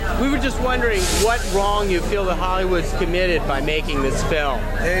We were just wondering what wrong you feel that Hollywood's committed by making this film.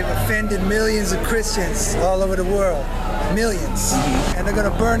 They've offended millions of Christians all over the world. Millions. And they're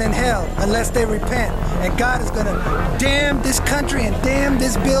going to burn in hell unless they repent. And God is going to damn this country and damn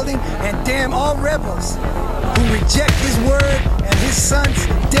this building and damn all rebels who reject his word and his son's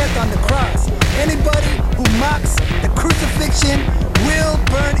death on the cross. Anybody who mocks the crucifixion will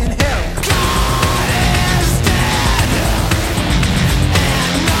burn in hell. God is dead,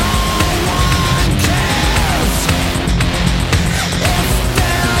 and no one cares. If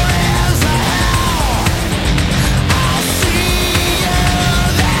there is a hell, I'll see you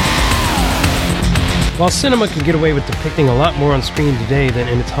there. While cinema can get away with depicting a lot more on screen today than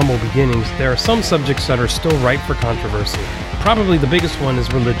in its humble beginnings, there are some subjects that are still ripe for controversy. Probably the biggest one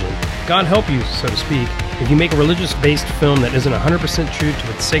is religion. God help you, so to speak, if you make a religious-based film that isn't 100% true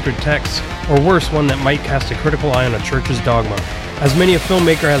to its sacred texts, or worse, one that might cast a critical eye on a church's dogma. As many a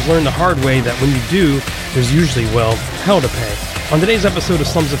filmmaker has learned the hard way that when you do, there's usually, well, hell to pay. On today's episode of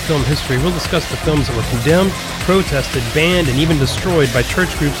Slums of Film History, we'll discuss the films that were condemned, protested, banned, and even destroyed by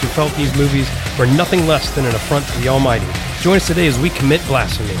church groups who felt these movies were nothing less than an affront to the Almighty. Join us today as we commit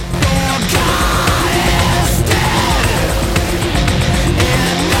blasphemy.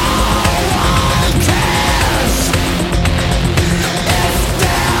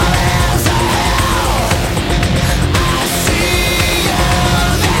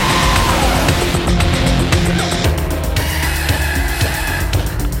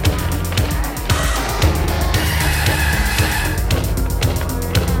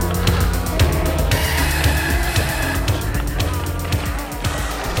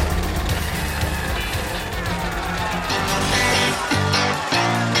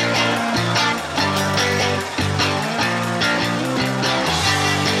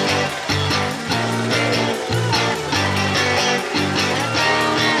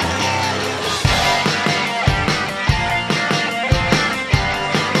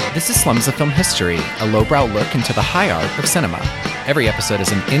 This is Slums of Film History, a lowbrow look into the high art of cinema. Every episode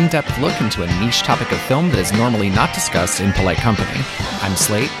is an in-depth look into a niche topic of film that is normally not discussed in polite company. I'm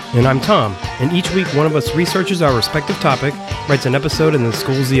Slate. And I'm Tom. And each week, one of us researches our respective topic, writes an episode, and then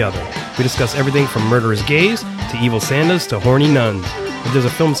schools the other. We discuss everything from murderous gays, to evil Santas, to horny nuns. If there's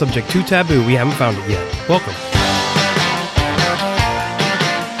a film subject too taboo, we haven't found it yet. Welcome.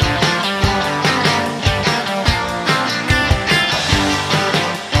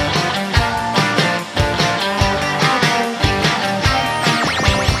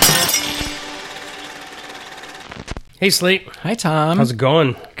 Hey, Slate. Hi, Tom. How's it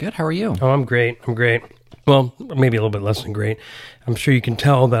going? Good, how are you? Oh, I'm great. Well, maybe a little bit less than great. I'm sure you can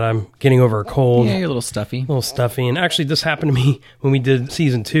tell that I'm getting over a cold. Yeah, you're a little stuffy. A little stuffy. And actually, this happened to me when we did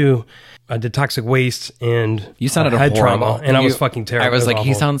season 2. I did Toxic Waste and you sounded head horrible. trauma, and I was fucking terrible. I was like, awful.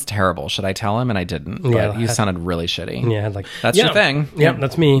 he sounds terrible. Should I tell him? And I didn't. But Yeah, you sounded really shitty. Yeah, like That's your thing. Yeah,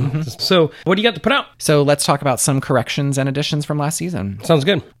 that's me. So, what do you got to put out? So let's talk about some corrections and additions from last season. Sounds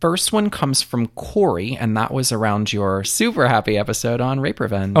good. First one comes from Corey, and that was around your super happy episode on Rape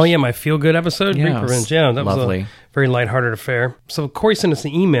Revenge. Oh, yeah, my feel-good episode, Yeah, Rape Revenge. Yeah, that lovely. was a very lighthearted affair. So Corey sent us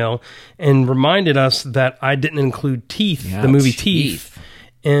an email and reminded us that I didn't include Teeth, Yeah, the movie Teeth,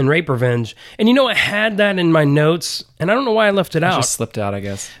 in Rape Revenge. And you know, I had that in my notes, and I don't know why I left it out. Just slipped out, I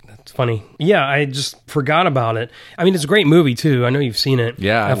guess. It's funny. Yeah, I just forgot about it. I mean, it's a great movie, too. I know you've seen it.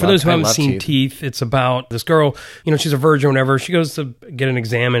 Yeah, for those who I haven't love seen Teeth, it's about this girl, you know, she's a virgin or whatever. She goes to get an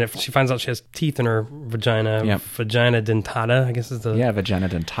exam, and if she finds out she has teeth in her vagina, Yep. vagina dentata, I guess is the... Yeah, vagina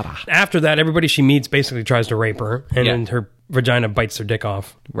dentata. After that, everybody she meets basically tries to rape her, and Yeah. then her vagina bites their dick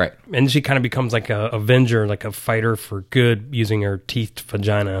off. Right. And she kind of becomes like a avenger, like a fighter for good, using her teethed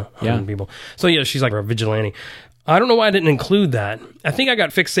vagina on people. So yeah, she's like a vigilante. I don't know why I didn't include that. I think I got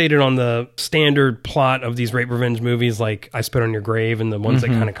fixated on the standard plot of these rape revenge movies, like I Spit on Your Grave and the ones that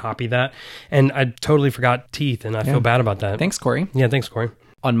kind of copy that. And I totally forgot Teeth, and I feel bad about that. Thanks, Corey. Yeah, thanks, Corey.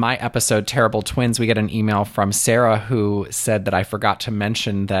 On my episode, Terrible Twins, we get an email from Sarah who said that I forgot to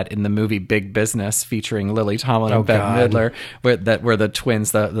mention that in the movie Big Business featuring Lily Tomlin and Bette Midler, where the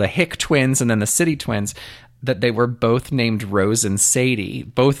twins, the Hick twins and then the City twins, that they were both named Rose and Sadie,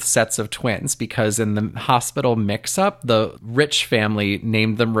 both sets of twins, because in the hospital mix-up, the rich family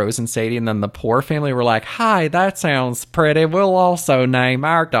named them Rose and Sadie, and then the poor family were like, hi, that sounds pretty. We'll also name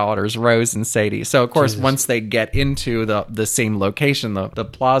our daughters Rose and Sadie. So, of course, once they get into the same location, the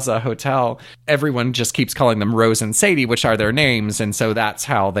Plaza Hotel, everyone just keeps calling them Rose and Sadie, which are their names, and so that's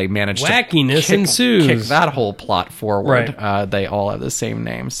how they managed Wackiness to ensues. kick that whole plot forward. Right. They all have the same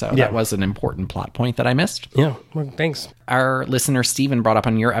name, so that was an important plot point that I missed. Yeah, well, thanks. Our listener Steven brought up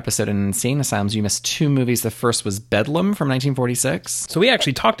on your episode in Insane Asylums, you missed 2 movies. The first was Bedlam from 1946. So we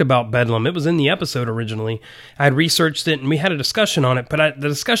actually talked about Bedlam. It was in the episode originally. I had researched it and we had a discussion on it, but the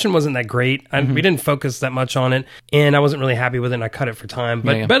discussion wasn't that great. We didn't focus that much on it, and I wasn't really happy with it, and I cut it for time.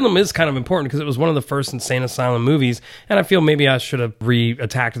 But Bedlam is kind of important because it was one of the first Insane Asylum movies, and I feel maybe I should have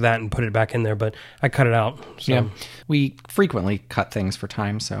re-attacked that and put it back in there, but I cut it out. So. Yeah, we frequently cut things for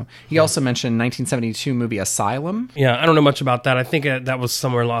time. So he also mentioned 1972 movie Asylum. Yeah, I don't know much about that. I think that was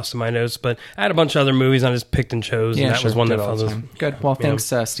somewhere lost in my notes, but I had a bunch of other movies I just picked and chose, and that was one that fell. Good. Well,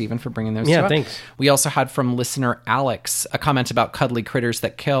 thanks, Stephen, for bringing those. Yeah, thanks. We also had from listener Alex a comment about cuddly critters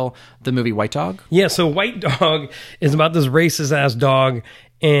that kill, the movie White Dog. Yeah, so White Dog is about this racist ass dog,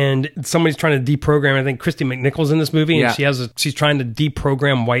 and somebody's trying to deprogram. I think Christy McNichol's in this movie, and she's trying to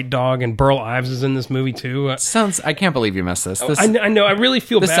deprogram White Dog, and Burl Ives is in this movie too. I can't believe you missed this. I know. I really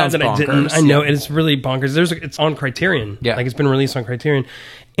feel bad that I didn't. I know it's really bonkers. It's on Criterion. Yeah, like it's been released on Criterion.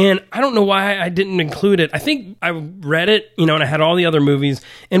 And I don't know why I didn't include it. I think I read it, and I had all the other movies.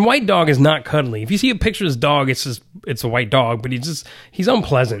 And White Dog is not cuddly. If you see a picture of this dog, it's a white dog, but he's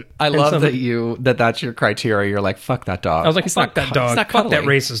unpleasant. I love that that's your criteria. You're like, fuck that dog. I was like, fuck that dog. Fuck that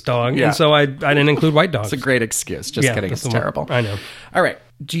racist dog. Yeah. And so I didn't include White Dog. It's a great excuse. Just kidding. It's terrible. I know. All right.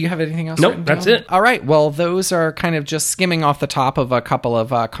 Do you have anything else? Nope, that's it. All right. Well, those are kind of just skimming off the top of a couple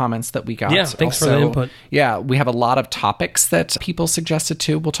of comments that we got. Yeah, thanks for the input. Yeah, we have a lot of topics that people suggested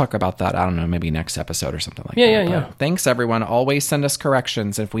too. We'll talk about that, I don't know, maybe next episode or something like that. Yeah. Thanks, everyone. Always send us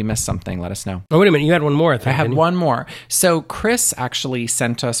corrections. If we miss something, let us know. Oh, wait a minute. You had one more, I think. I had one more. So Chris actually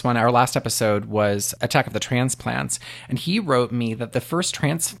sent us one. Our last episode was Attack of the Transplants, and he wrote me that the first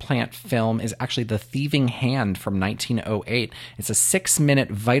transplant film is actually The Thieving Hand from 1908. It's a 6-minute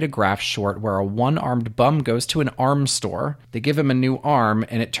Vitagraph short where a one-armed bum goes to an arm store. They give him a new arm,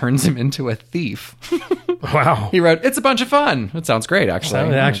 and it turns him into a thief. Wow. He wrote, "It's a bunch of fun." It sounds great, actually.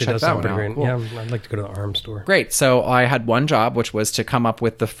 It actually does sound pretty great. Cool. Yeah, I'd like to go to the arm store. Great. So I had one job, which was to come up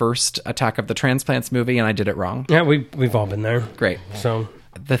with the first Attack of the Transplants movie, and I did it wrong. Yeah, we've all been there. Great. So,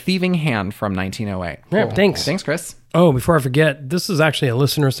 The Thieving Hand from 1908. Yeah, cool. Thanks. Thanks, Chris. Oh, before I forget, this is actually a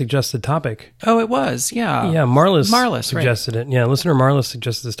listener-suggested topic. Oh, it was, yeah. Yeah, Marlis suggested right. it. Yeah, listener Marlis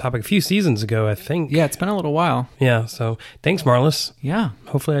suggested this topic a few seasons ago, I think. Yeah, it's been a little while. Yeah, so thanks, Marlis. Yeah.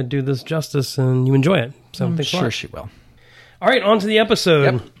 Hopefully I do this justice and you enjoy it. So I'm thanks sure a lot. she will. All right, on to the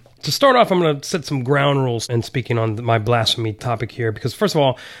episode. Yep. To start off, I'm going to set some ground rules and speaking on my blasphemy topic here, because first of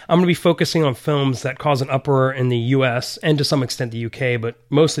all, I'm going to be focusing on films that cause an uproar in the U.S. and to some extent the UK, but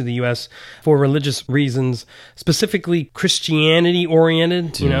mostly the U.S. for religious reasons, specifically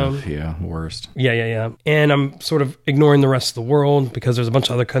Christianity-oriented, Yeah, worst. Yeah. And I'm sort of ignoring the rest of the world because there's a bunch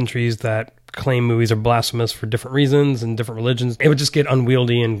of other countries that claim movies are blasphemous for different reasons and different religions. It would just get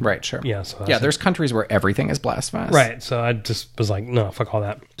unwieldy and... Right, sure. Yeah, so there's countries where everything is blasphemous. Right, so I just was like, no, fuck all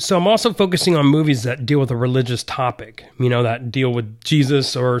that. So I'm also focusing on movies that deal with a religious topic, that deal with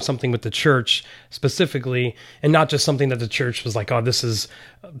Jesus or something with the church specifically, and not just something that the church was like, oh, this is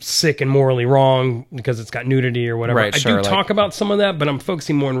sick and morally wrong because it's got nudity or whatever. Right, I do talk about some of that, but I'm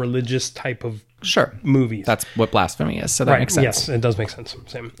focusing more on religious type of movies. That's what blasphemy is, so that makes sense. Yes, it does make sense.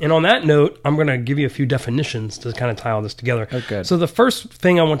 Same. And on that note, I'm going to give you a few definitions to kind of tie all this together. Oh, good. So the first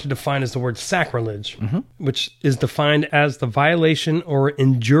thing I want to define is the word sacrilege, which is defined as the violation or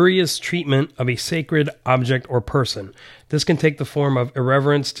injurious treatment of a sacred object or person. This can take the form of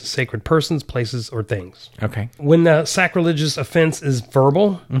irreverence to sacred persons, places, or things. Okay. When the sacrilegious offense is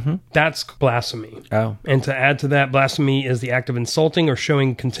verbal, that's blasphemy. Oh. And to add to that, blasphemy is the act of insulting or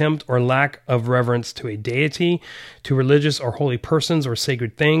showing contempt or lack of reverence to a deity, to religious or holy persons or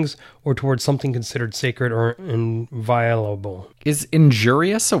sacred things, or towards something considered sacred or inviolable. Is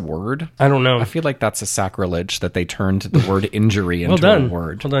injurious a word? I don't know. I feel like that's a sacrilege that they turned the word injury into a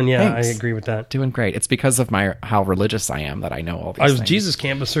word. Well done. Yeah, Thanks. I agree with that. Doing great. It's because of how religious I am that I know all these things. Jesus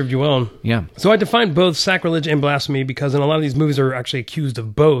campus served you well. Yeah. So I defined both sacrilege and blasphemy because in a lot of these movies are actually accused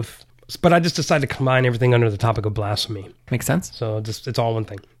of both. But I just decided to combine everything under the topic of blasphemy. Makes sense. So it's all one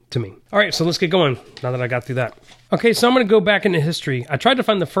thing to me. All right, so let's get going now that I got through that. Okay, so I'm going to go back into history. I tried to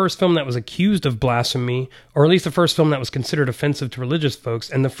find the first film that was accused of blasphemy, or at least the first film that was considered offensive to religious folks.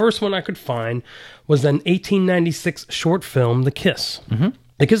 And the first one I could find was an 1896 short film, The Kiss.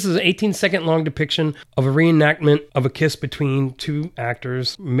 The Kiss is an 18-second long depiction of a reenactment of a kiss between two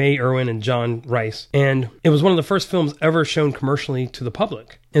actors, May Irwin and John Rice. And it was one of the first films ever shown commercially to the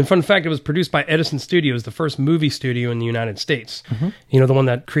public. And fun fact, it was produced by Edison Studios, the first movie studio in the United States. You know, the one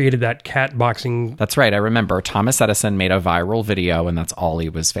that created that cat boxing. That's right. I remember Thomas Edison made a viral video, and that's all he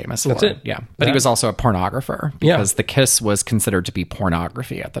was famous for. That's it. Yeah. But he was also a pornographer because the kiss was considered to be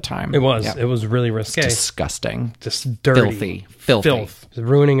pornography at the time. It was. Yeah. It was really risque. Disgusting. Just dirty. Filthy. Filth. It's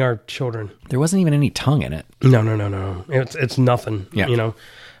ruining our children. There wasn't even any tongue in it. No. It's nothing, Yeah. you know.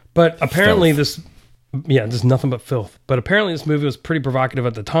 But apparently just nothing but filth. But apparently this movie was pretty provocative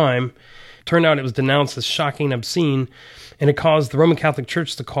at the time. Turned out it was denounced as shocking and obscene, and it caused the Roman Catholic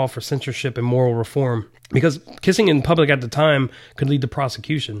Church to call for censorship and moral reform. Because kissing in public at the time could lead to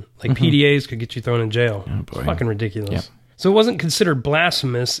prosecution. Like PDAs could get you thrown in jail. It's fucking ridiculous. Yep. So it wasn't considered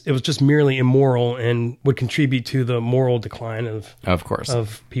blasphemous. It was just merely immoral and would contribute to the moral decline Of course.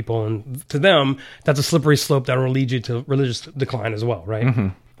 of people. And to them, that's a slippery slope that will lead you to religious decline as well,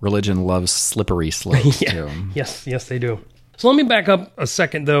 right? Religion loves slippery slopes, too. Yes, they do. So let me back up a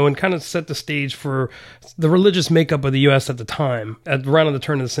second, though, and kind of set the stage for the religious makeup of the U.S. at the time, at around the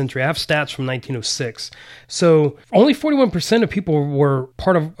turn of the century. I have stats from 1906. So only 41% of people were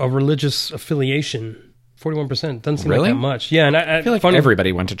part of a religious affiliation. 41% doesn't seem like that much. Yeah, and I feel like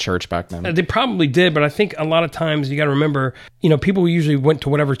everybody went to church back then. They probably did, but I think a lot of times you got to remember, you know, people usually went to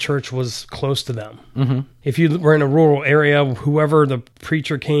whatever church was close to them. If you were in a rural area, whoever the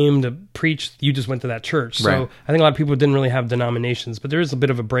preacher came to preach, you just went to that church. So Right. I think a lot of people didn't really have denominations, but there is a bit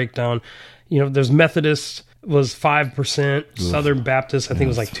of a breakdown. You know, there's Methodist was 5%, Southern Baptist I think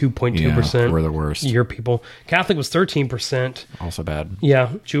was like 2.2%. Yeah, we're the worst. Your people. Catholic was 13%. Also bad.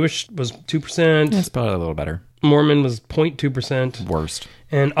 Yeah, Jewish was 2%. It's probably a little better. Mormon was 0.2%. Worst.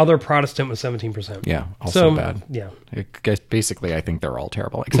 And other Protestant was 17%. Yeah, also bad. Yeah. Basically, I think they're all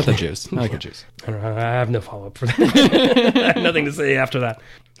terrible, except the Jews. I like the Jews. I don't know. I have no follow-up for that. I have nothing to say after that.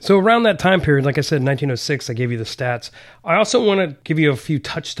 So around that time period, like I said, 1906, I gave you the stats. I also want to give you a few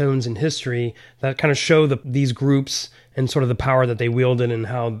touchstones in history that kind of show these groups and sort of the power that they wielded and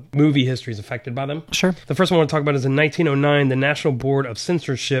how movie history is affected by them. Sure. The first one I want to talk about is in 1909, the National Board of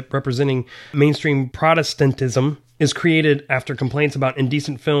Censorship, representing mainstream Protestantism, is created after complaints about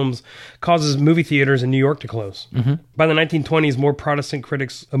indecent films causes movie theaters in New York to close. By the 1920s, more Protestant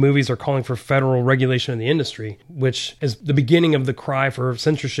critics of movies are calling for federal regulation of the industry, which is the beginning of the cry for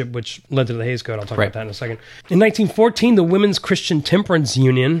censorship, which led to the Hays Code. I'll talk about that in a second. In 1914, the Women's Christian Temperance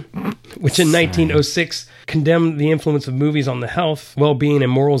Union, which in 1906 condemned the influence of movies on the health, well-being,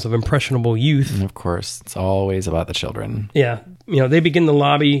 and morals of impressionable youth. And of course, it's always about the children. Yeah. You know, they begin to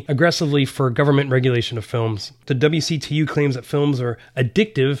lobby aggressively for government regulation of films. The WCTU claims that films are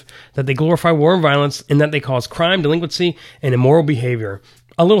addictive, that they glorify war and violence, and that they cause crime, delinquency, and immoral behavior.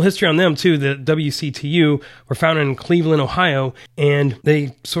 A little history on them, too. The WCTU were founded in Cleveland, Ohio, and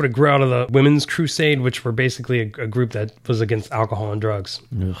they sort of grew out of the Women's Crusade, which were basically a group that was against alcohol and drugs.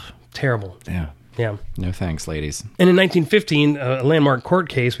 Ugh. Terrible. Yeah. Yeah. No thanks, ladies. And in 1915, a landmark court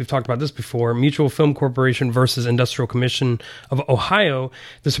case, we've talked about this before, Mutual Film Corporation versus Industrial Commission of Ohio,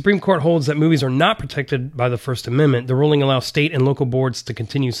 the Supreme Court holds that movies are not protected by the First Amendment. The ruling allows state and local boards to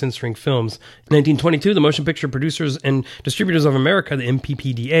continue censoring films. In 1922, the Motion Picture Producers and Distributors of America, the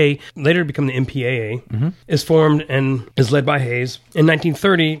MPPDA, later become the MPAA, is formed and is led by Hays. In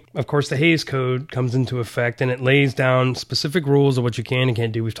 1930, of course, the Hays Code comes into effect, and it lays down specific rules of what you can and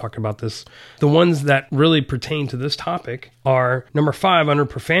can't do. We've talked about this. The ones that really pertain to this topic are number 5 under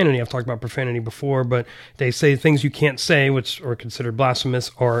profanity. I've talked about profanity before, but they say things you can't say, which are considered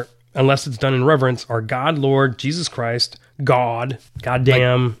blasphemous, or unless it's done in reverence, are God, Lord, Jesus Christ, God,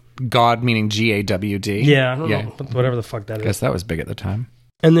 goddamn. Like God meaning GAWD? Yeah, I don't know, whatever the fuck that is. I guess that was big at the time.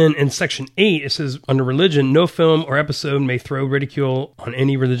 And then in section 8, it says, under religion, no film or episode may throw ridicule on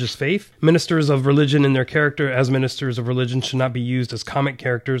any religious faith. Ministers of religion in their character as ministers of religion should not be used as comic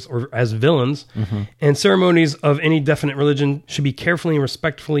characters or as villains. And ceremonies of any definite religion should be carefully and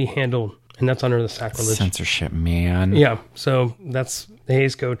respectfully handled. And that's under the sacrilege. Censorship, man. Yeah, so that's the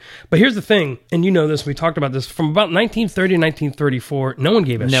Hays Code. But here's the thing, and you know this, we talked about this, from about 1930 to 1934, no one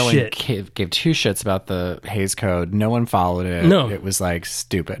gave a shit. No one gave two shits about the Hays Code. No one followed it. No. It was like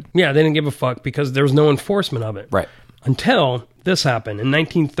stupid. Yeah, they didn't give a fuck because there was no enforcement of it. Right. Until this happened. In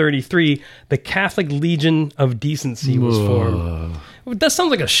 1933, the Catholic Legion of Decency was formed. That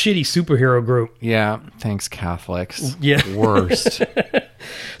sounds like a shitty superhero group. Yeah, thanks, Catholics. Yeah. Worst.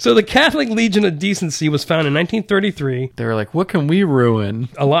 So the Catholic Legion of Decency was founded in 1933. They were like, what can we ruin?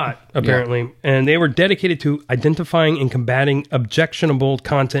 A lot, apparently. And they were dedicated to identifying and combating objectionable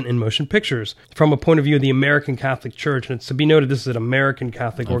content in motion pictures from a point of view of the American Catholic Church. And it's to be noted, this is an American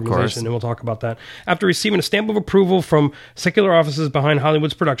Catholic organization, and we'll talk about that. After receiving a stamp of approval from secular offices behind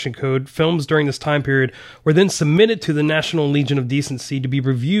Hollywood's production code, films during this time period were then submitted to the National Legion of Decency to be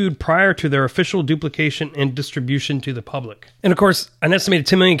reviewed prior to their official duplication and distribution to the public. And of course, an estimated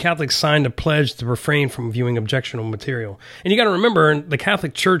 10 million Catholics signed a pledge to refrain from viewing objectionable material. And you got to remember, the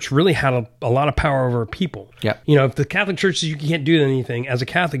Catholic Church really had a lot of power over people. Yep. You know, if the Catholic Church says you can't do anything, as a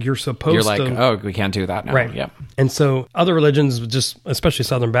Catholic, you're supposed to... You're like, oh, we can't do that now. Right. Yep. And so other religions would just, especially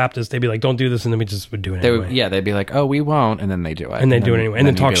Southern Baptists, they'd be like, don't do this, and then we just would do it anyway. They'd be like, oh, we won't, and then they do it. And they do it anyway. And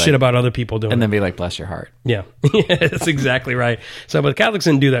then talk shit about other people doing it. And then be like, bless your heart. Yeah, that's exactly right. So, but the Catholics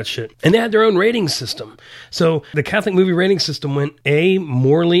didn't do that shit. And they had their own rating system. So the Catholic movie rating system went A,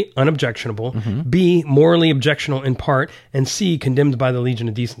 morally unobjectionable, B, morally objectionable in part, and C, condemned by the Legion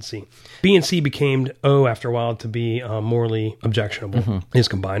of Decency. B and C became O after a while to be morally objectionable. They just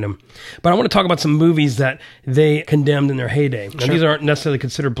combined them. But I want to talk about some movies that they condemned in their heyday. Now, these aren't necessarily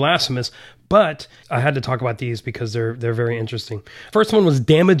considered blasphemous, but I had to talk about these because they're very interesting. First one was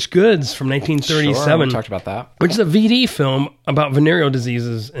Damaged Goods from 1937. Sure, we talked about that. Which is a VD film about venereal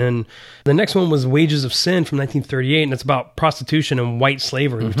diseases. And the next one was Wages of Sin from 1938, and it's about prostitution and white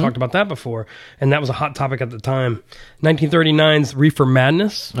slavery. We've talked about that before, and that was a hot topic at the time. 1939's Reefer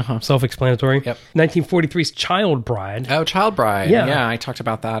Madness, self-explanatory. Yep. 1943's Child Bride. Oh, Child Bride. Yeah. Yeah, I talked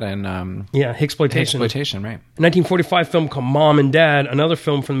about that in... Hicksploitation. Hicksploitation, right. 1945 film called Mom and Dad, another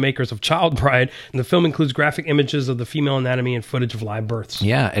film from the makers of Child Bride, and the film includes graphic images of the female anatomy and footage of live births.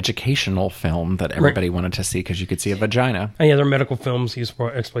 Yeah, educational film that everybody wanted to see because you could see a vagina. And yeah, they're medical films used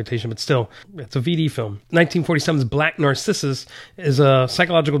for exploitation, but still, it's a VD film. 1947's Black Narcissus is a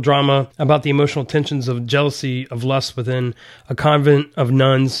psychological drama about the emotional tensions of jealousy of lust within a convent of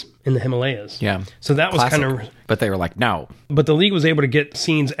nuns in the Himalayas. Yeah. So that was Classic. kind of... But they were like, no. But the League was able to get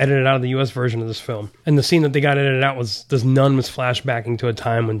scenes edited out of the U.S. version of this film. And the scene that they got edited out was this nun was flashbacking to a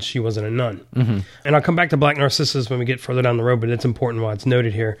time when she wasn't a nun. And I'll come back to Black Narcissus when we get further down the road, but it's important while it's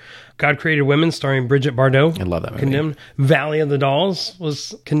noted here. God Created Women, starring Bridget Bardot. I love that movie. Condemned. Valley of the Dolls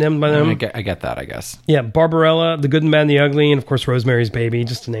was condemned by them. I get that, I guess. Yeah, Barbarella, The Good and Bad and the Ugly, and of course Rosemary's Baby,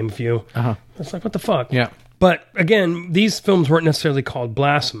 just to name a few. It's like, what the fuck? Yeah. But again, these films weren't necessarily called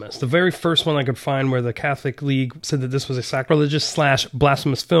blasphemous. The very first one I could find where the Catholic League said that this was a sacrilegious /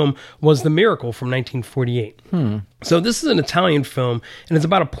 blasphemous film was The Miracle from 1948. So this is an Italian film, and it's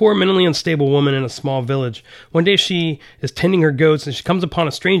about a poor, mentally unstable woman in a small village. One day she is tending her goats, and she comes upon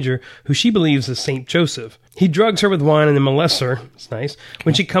a stranger who she believes is Saint Joseph. He drugs her with wine and then molests her. It's nice.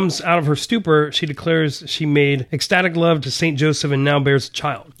 When she comes out of her stupor, she declares she made ecstatic love to Saint Joseph and now bears a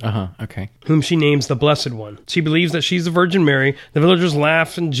child. Okay. Whom she names the Blessed One. She believes that she's the Virgin Mary. The villagers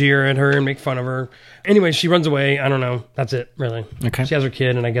laugh and jeer at her and make fun of her. Anyway, she runs away. I don't know. That's it, really. Okay. She has her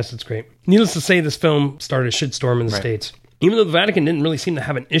kid, and I guess it's great. Needless to say, this film started a shitstorm in the States. Even though the Vatican didn't really seem to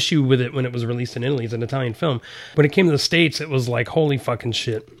have an issue with it when it was released in Italy, it's an Italian film. When it came to the States, it was like, holy fucking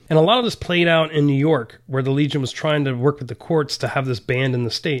shit. And a lot of this played out in New York, where the Legion was trying to work with the courts to have this banned in the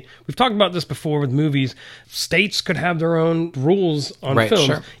state. We've talked about this before with movies. States could have their own rules on films.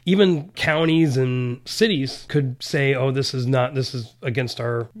 Sure. Even counties and cities could say, oh, this is against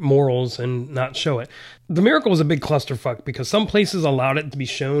our morals and not show it. The Miracle was a big clusterfuck because some places allowed it to be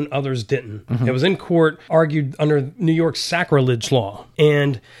shown, others didn't. It was in court, argued under New York's sacrilege law.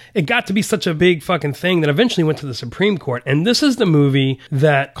 And it got to be such a big fucking thing that eventually went to the Supreme Court. And this is the movie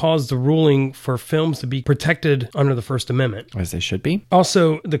that caused the ruling for films to be protected under the First Amendment. As they should be.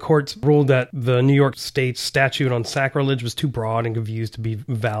 Also, the courts ruled that the New York State statute on sacrilege was too broad and confused to be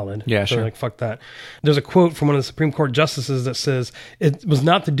valid. Yeah, so sure. Like, fuck that. There's a quote from one of the Supreme Court justices that says, it was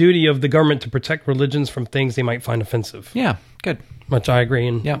not the duty of the government to protect religions from things they might find offensive. Yeah, good. Which I agree,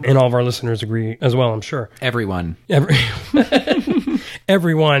 and all of our listeners agree as well, I'm sure. Everyone.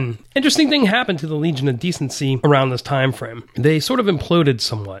 Everyone. Interesting thing happened to the Legion of Decency around this time frame. They sort of imploded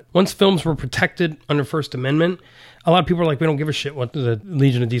somewhat. Once films were protected under First Amendment, a lot of people are like, we don't give a shit what the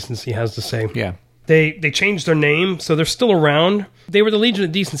Legion of Decency has to say. Yeah. They changed their name, so they're still around. They were the Legion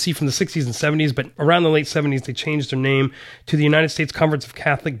of Decency from the 60s and 70s, but around the late 70s, they changed their name to the United States Conference of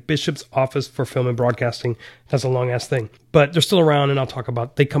Catholic Bishops' Office for Film and Broadcasting. That's a long-ass thing. but they're still around, and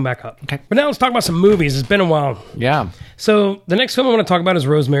they come back up. Okay. But now let's talk about some movies. It's been a while. Yeah. So the next film I want to talk about is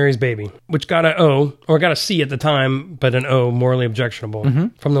Rosemary's Baby, which got an O, or got a C at the time, but an O, morally objectionable,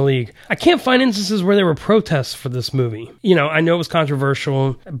 from the League. I can't find instances where there were protests for this movie. You know, I know it was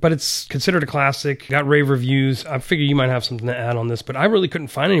controversial, but it's considered a classic, got rave reviews. I figure you might have something to add on this, but I really couldn't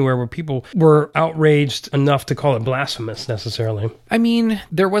find anywhere where people were outraged enough to call it blasphemous necessarily. I mean,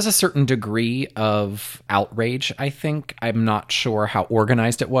 there was a certain degree of outrage, I think. I'm not sure how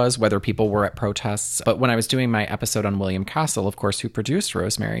organized it was, whether people were at protests. But when I was doing my episode on William Castle, of course, who produced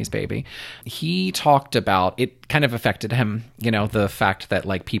Rosemary's Baby, he talked about it kind of affected him, you know, the fact that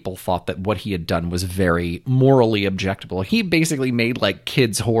like people thought that what he had done was very morally objectionable. He basically made like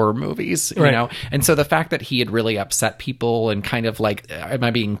kids horror movies, you know? And so the fact that he had really upset people and kind of like, am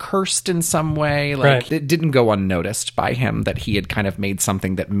I being cursed in some way? Like it didn't go unnoticed by him that he had kind of made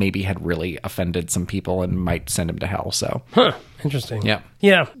something that maybe had really offended some people and might send him to hell. So, Interesting. Yeah.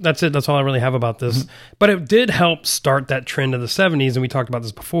 Yeah, that's it. That's all I really have about this. But it did help start that trend of the 70s, and we talked about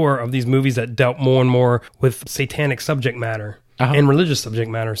this before, of these movies that dealt more and more with satanic subject matter and religious subject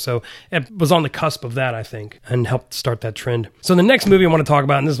matter. So it was on the cusp of that, I think, and helped start that trend. So the next movie I want to talk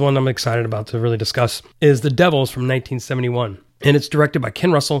about, and this is one I'm excited about to really discuss, is The Devils from 1971. And it's directed by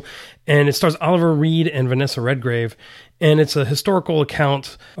Ken Russell, and it stars Oliver Reed and Vanessa Redgrave. And it's a historical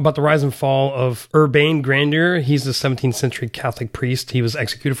account about the rise and fall of Urbain Grandier. He's a 17th century Catholic priest. He was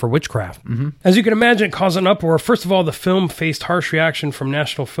executed for witchcraft. As you can imagine, it caused an uproar. First of all, the film faced harsh reaction from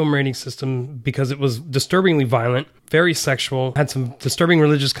National Film Rating System because it was disturbingly violent, very sexual, had some disturbing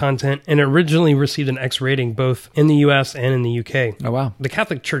religious content, and it originally received an X rating both in the US and in the UK. Oh, wow. The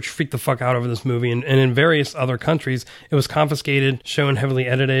Catholic Church freaked the fuck out over this movie, and in various other countries, it was confiscated, shown heavily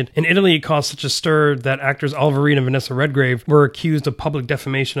edited. In Italy, it caused such a stir that actors Oliver Reed and Vanessa Redgrave were accused of public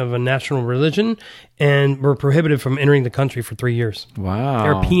defamation of a national religion and were prohibited from entering the country for 3 years. Wow.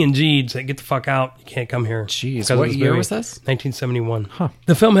 They're P&G'd, said, get the fuck out, you can't come here. Jeez, what year was this? 1971.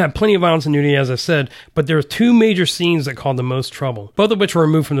 The film had plenty of violence and nudity, as I said, but there were two major scenes that caused the most trouble, both of which were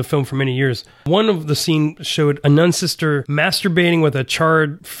removed from the film for many years. One of the scenes showed a nun sister masturbating with a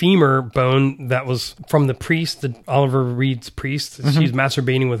charred femur bone that was from the priest, the Oliver Reed's priest. She's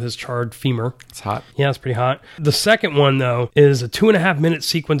masturbating with his charred femur. It's hot. Yeah, it's pretty hot. The second one, though, is a 2.5-minute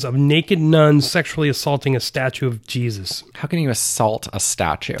sequence of naked nuns sexually assaulting a statue of Jesus. How can you assault a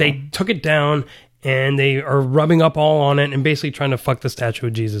statue? They took it down and they are rubbing up all on it and basically trying to fuck the statue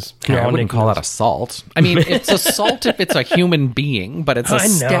of Jesus. I wouldn't call that assault. I mean, it's assault if it's a human being, but it's a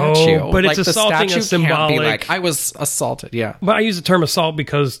statue. But like, it's assaulting the statue a symbolic. Can't be like, I was assaulted. Yeah. But I use the term assault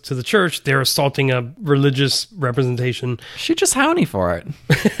because to the church, they're assaulting a religious representation. Shoot just Howney for it.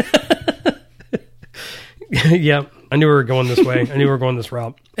 Yeah. I knew we were going this way. I knew we were going this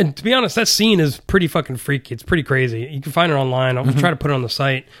route. And to be honest, that scene is pretty fucking freaky. It's pretty crazy. You can find it online. I'll try to put it on the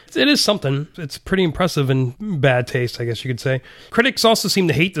site. It is something. It's pretty impressive and bad taste, I guess you could say. Critics also seem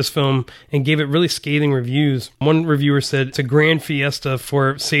to hate this film and gave it really scathing reviews. One reviewer said it's a grand fiesta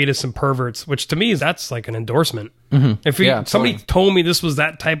for sadists and perverts, which to me, that's like an endorsement. If somebody told me this was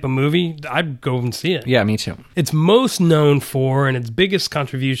that type of movie, I'd go and see it. Yeah, me too. It's most known for, and its biggest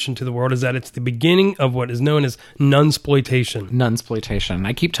contribution to the world is that it's the beginning of what is known as nunsploitation. Nunsploitation.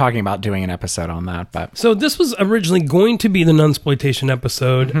 I keep talking about doing an episode on that, but so this was originally going to be the nunsploitation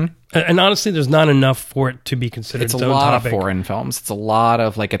episode. And honestly, there's not enough for it to be considered it's its a own lot topic. of foreign films. It's a lot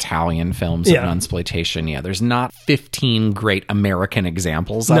of like Italian films of nunsploitation. Yeah, there's not 15 great American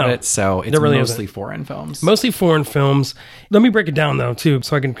examples of it, so it's really mostly isn't. foreign films. Mostly foreign films. Let me break it down, though, too,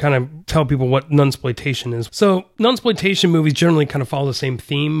 so I can kind of tell people what nunsploitation is. So nunsploitation movies generally kind of follow the same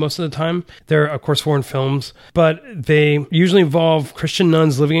theme most of the time. They're, of course, foreign films, but they usually involve Christian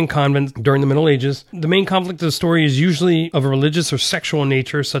nuns living in convents during the Middle Ages. The main conflict of the story is usually of a religious or sexual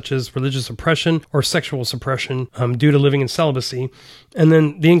nature, such as religious oppression or sexual suppression due to living in celibacy. And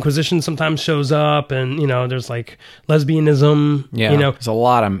then the Inquisition sometimes shows up, and, you know, there's like lesbianism. Yeah, you know, there's a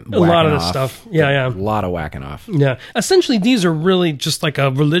lot of this stuff. Yeah. A lot of whacking off. Yeah. Essentially, these are really just like a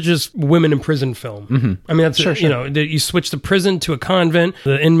religious women in prison film. I mean, that's, you know, you switch the prison to a convent,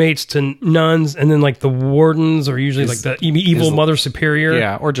 the inmates to nuns, and then like the wardens are usually like the evil mother superior.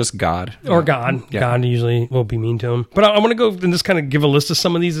 Yeah, or just God. Or God. Yeah. God usually will be mean to him. But I want to go and just kind of give a list of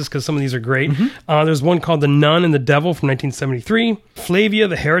some of these because some of these are great. There's one called The Nun and the Devil from 1973. Flavia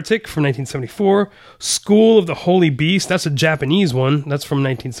the Heretic from 1974. School of the Holy Beast. That's a Japanese one. That's from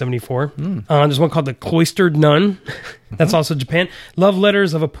 1974. There's one called The Cloistered Nun. That's also Japan. Love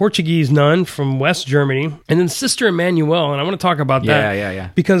Letters of a Portuguese Nun from West Germany. And then Sister Emmanuel. And I want to talk about that. Yeah.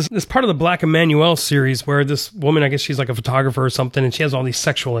 Because it's part of the Black Emmanuel series where this woman, I guess she's like a photographer or something, and she has all these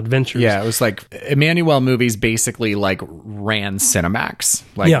sexual adventures. Yeah, it was like Emmanuel movies basically like ran Cinemax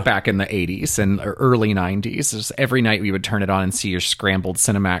back in the 80s and early 90s. Just every night we would turn it on and see your scrambled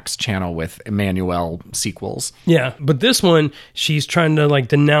Cinemax channel with Emmanuel sequels. Yeah, but this one, she's trying to like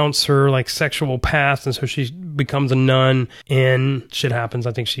denounce her like sexual past, and so she becomes a nun and shit happens.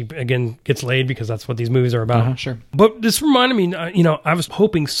 I think she again gets laid because that's what these movies are about. Sure. But this reminded me, I was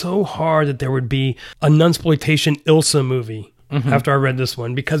hoping so hard that there would be a nunsploitation Ilsa movie. After I read this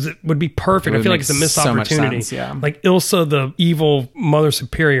one, because it would be perfect. I feel like it's a missed opportunity. Sense, yeah. Like Ilsa, the evil Mother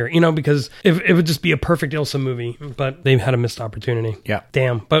Superior, because it would just be a perfect Ilsa movie, but they had a missed opportunity. Yeah.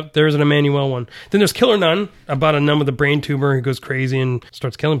 Damn. But there's an Emmanuel one. Then there's Killer Nun, about a nun with a brain tumor who goes crazy and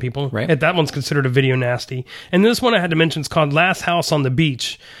starts killing people. Right. And that one's considered a video nasty. And this one I had to mention is called Last House on the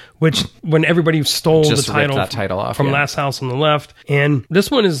Beach, which when everybody stole Just the ripped that title off, from yeah. Last House on the Left. And this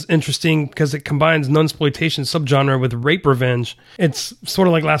one is interesting because it combines nunsploitation subgenre with rape revenge. It's sort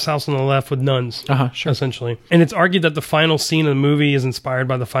of like Last House on the Left with nuns, sure. essentially. And it's argued that the final scene of the movie is inspired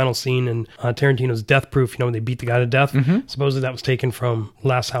by the final scene in Tarantino's Death Proof, when they beat the guy to death. Supposedly that was taken from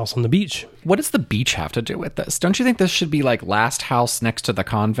Last House on the Beach. What does the beach have to do with this? Don't you think this should be like Last House next to the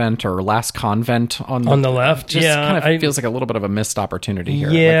convent or Last Convent on the left? Just Yeah, kind of feels like a little bit of a missed opportunity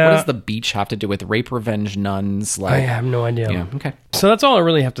here. Yeah. Like, what does the beach have to do with rape revenge nuns? I have no idea. Yeah, okay. So that's all I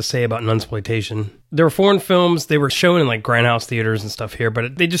really have to say about nunsploitation. There were foreign films. They were shown in like grindhouse theaters and stuff here,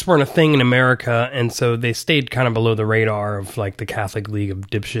 but they just weren't a thing in America, and so they stayed kind of below the radar of like the Catholic League of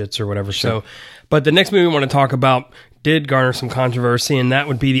Dipshits or whatever. Sure. So, but the next movie we want to talk about did garner some controversy, and that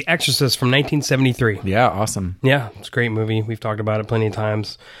would be The Exorcist from 1973. Yeah, awesome. Yeah, it's a great movie. We've talked about it plenty of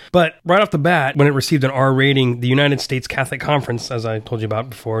times. But right off the bat, when it received an R rating, the United States Catholic Conference, as I told you about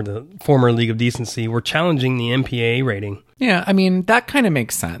before, the former League of Decency, were challenging the MPAA rating. Yeah, I mean, that kind of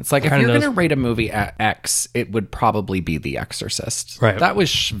makes sense. Like, if Kinda you're going to does. rate a movie at X, it would probably be The Exorcist. Right. That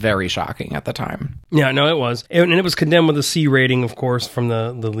was very shocking at the time. Yeah, no, it was. And it was condemned with a C rating, of course, from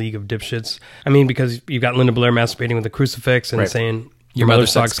the League of Dipshits. I mean, because you got Linda Blair masturbating with a crucifix and Right. saying, your mother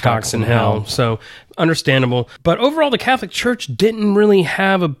sucks cocks in hell. So, understandable. But overall, the Catholic Church didn't really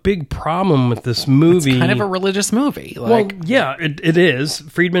have a big problem with this movie. It's kind of a religious movie. Well, yeah, it is.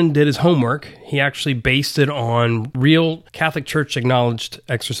 Friedman did his homework. He actually based it on real Catholic Church acknowledged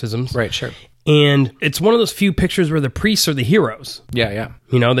exorcisms. Right, sure. And it's one of those few pictures where the priests are the heroes. Yeah.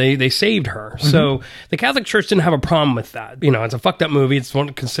 They saved her. So the Catholic Church didn't have a problem with that. It's a fucked up movie. It's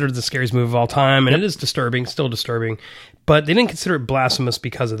considered the scariest movie of all time. And it is disturbing, still disturbing. But they didn't consider it blasphemous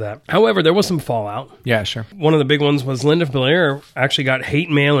because of that. However, there was some fallout. Yeah, sure. One of the big ones was Linda Blair actually got hate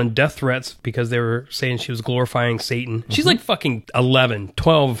mail and death threats because they were saying she was glorifying Satan. She's like fucking 11,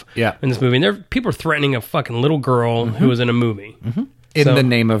 12 Yeah. in this movie. And people are threatening a fucking little girl who was in a movie. In So- the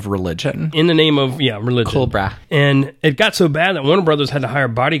name of religion. In the name of, religion. Cool, brah. And it got so bad that Warner Brothers had to hire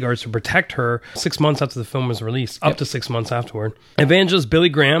bodyguards to protect her 6 months after the film was released, up to 6 months afterward. Evangelist Billy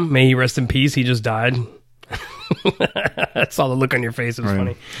Graham, may he rest in peace, he just died. I saw the look on your face. It was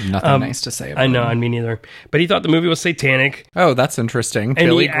funny. Nothing nice to say about I know, him. I mean neither. But he thought the movie was satanic. Oh, that's interesting. And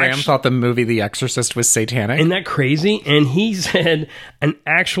Billy he Graham thought the movie The Exorcist was satanic. Isn't that crazy? And he said an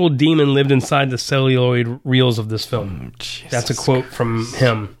actual demon lived inside the celluloid reels of this film. That's a quote from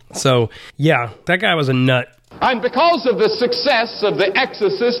him. So, yeah, that guy was a nut. And because of the success of The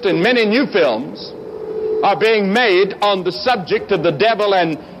Exorcist and many new films are being made on the subject of the devil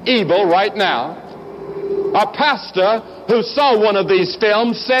and evil right now, a pastor who saw one of these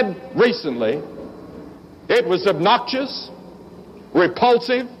films said recently it was obnoxious,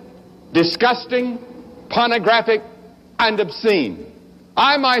 repulsive, disgusting, pornographic, and obscene.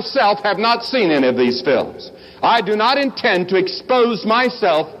 I myself have not seen any of these films. I do not intend to expose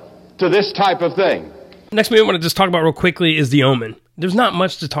myself to this type of thing. Next movie I want to just talk about real quickly is The Omen. There's not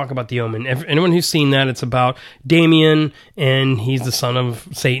much to talk about The Omen. Anyone who's seen that, it's about Damien, and he's the son of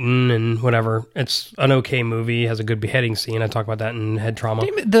Satan and whatever. It's an okay movie. It has a good beheading scene. I talk about that in Head Trauma.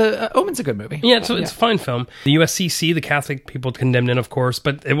 The Omen's a good movie. Yeah, it's a fine film. The USCC, the Catholic people condemned it, of course,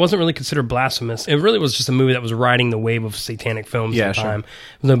 but it wasn't really considered blasphemous. It really was just a movie that was riding the wave of satanic films at the time.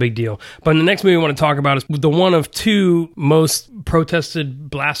 It was no big deal. But the next movie I want to talk about is the one of two most protested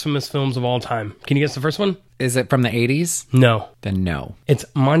blasphemous films of all time. Can you guess the first one? Is it from the 80s? No. Then no. It's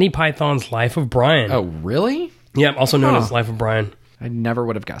Monty Python's Life of Brian. Oh, really? Yeah, also known as Life of Brian. I never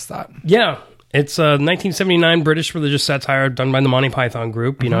would have guessed that. Yeah. It's a 1979 British religious satire done by the Monty Python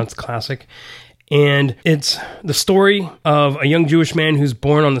group. It's classic. And it's the story of a young Jewish man who's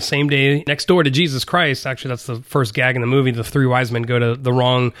born on the same day next door to Jesus Christ. Actually, that's the first gag in the movie. The three wise men go to the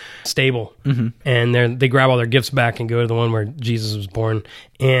wrong stable, and they grab all their gifts back and go to the one where Jesus was born.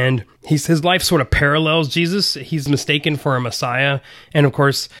 And his life sort of parallels Jesus. He's mistaken for a Messiah, and of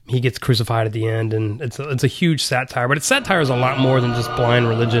course, he gets crucified at the end. And it's a huge satire, but its satire is a lot more than just blind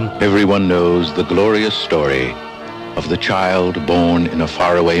religion. Everyone knows the glorious story of the child born in a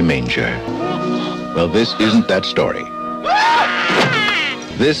faraway manger. Well, this isn't that story.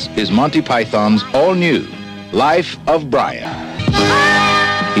 This is Monty Python's all-new Life of Brian.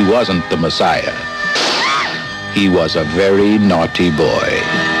 He wasn't the Messiah. He was a very naughty boy.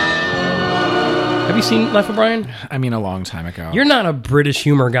 Have you seen Life of Brian? I mean, a long time ago. You're not a British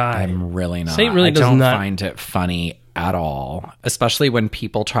humor guy. I'm really not. Saint really I does don't not find it funny at all, especially when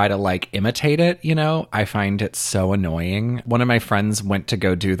people try to like imitate it. I find it so annoying. One of my friends went to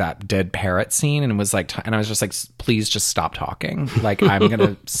go do that dead parrot scene and was like, and I was just like, please just stop talking. Like, I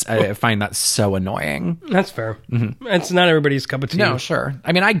find that so annoying. That's fair. It's not everybody's cup of tea. No, sure.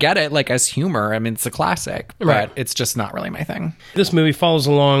 I mean, I get it, like, as humor. I mean, it's a classic, but Right. it's just not really my thing. This movie follows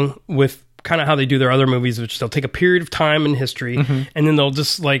along with kind of how they do their other movies, which they'll take a period of time in history and then they'll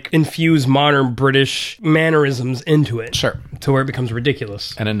just like infuse modern British mannerisms into it. Sure. To where it becomes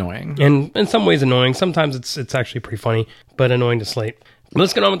ridiculous. And annoying. And in some ways annoying. Sometimes it's actually pretty funny, but annoying to slate.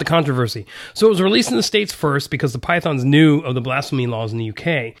 Let's get on with the controversy. So it was released in the States first because the Pythons knew of the blasphemy laws in the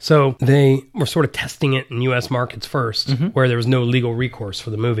UK. So they were sort of testing it in US markets first, where there was no legal recourse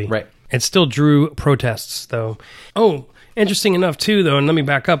for the movie. Right. It still drew protests, though. Oh, interesting enough, too, though, and let me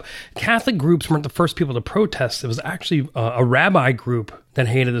back up. Catholic groups weren't the first people to protest. It was actually a rabbi group that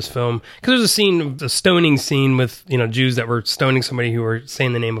hated this film. Because there's a scene, the stoning scene with, Jews that were stoning somebody who were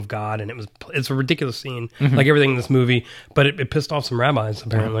saying the name of God, and it's a ridiculous scene, like everything in this movie, but it pissed off some rabbis,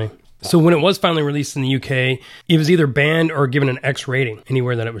 apparently. So when it was finally released in the UK, it was either banned or given an X rating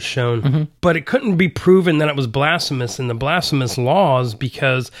anywhere that it was shown. But it couldn't be proven that it was blasphemous in the blasphemous laws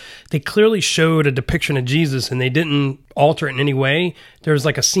because they clearly showed a depiction of Jesus and they didn't alter it in any way. There's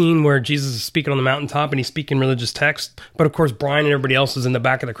like a scene where Jesus is speaking on the mountaintop and he's speaking religious text. But of course, Brian and everybody else is in the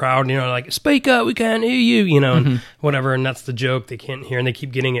back of the crowd, like, speak up, we can't hear you, and whatever. And that's the joke. They can't hear and they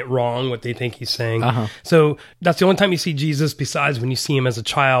keep getting it wrong, what they think he's saying. So that's the only time you see Jesus besides when you see him as a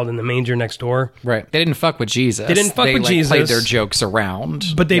child in the manger next door. Right. They didn't fuck with Jesus. They didn't fuck with Jesus. Played their jokes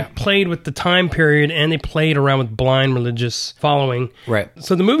around. But they played with the time period and they played around with blind religious following. Right.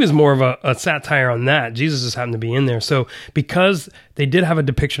 So the movie is more of a satire on that. Jesus just happened to be in there. So because they did have a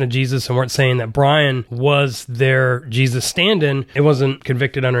depiction of Jesus and weren't saying that Brian was their Jesus stand-in, it wasn't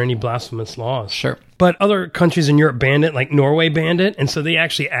convicted under any blasphemous laws. Sure. But other countries in Europe banned it, like Norway banned it. And so they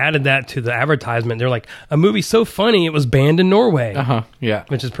actually added that to the advertisement. They're like, a movie so funny, it was banned in Norway. Yeah.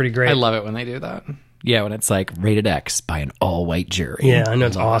 Which is pretty great. I love it when they do that. Yeah, when it's like rated X by an all-white jury. Yeah, I know,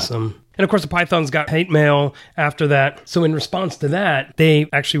 it's awesome. And of course, the Pythons got hate mail after that. So in response to that, they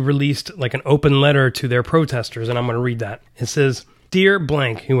actually released like an open letter to their protesters. And I'm going to read that. It says, "Dear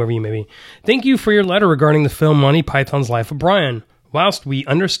blank, whoever you may be, thank you for your letter regarding the film Monty Python's Life of Brian. Whilst we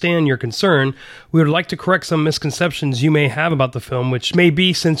understand your concern, we would like to correct some misconceptions you may have about the film, which may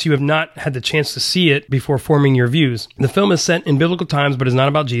be since you have not had the chance to see it before forming your views. The film is set in biblical times, but is not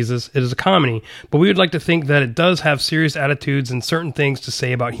about Jesus. It is a comedy, but we would like to think that it does have serious attitudes and certain things to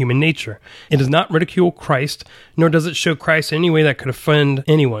say about human nature. It does not ridicule Christ, nor does it show Christ in any way that could offend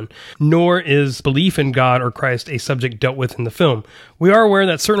anyone, nor is belief in God or Christ a subject dealt with in the film. We are aware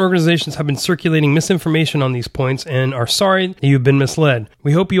that certain organizations have been circulating misinformation on these points and are sorry that you've been misled.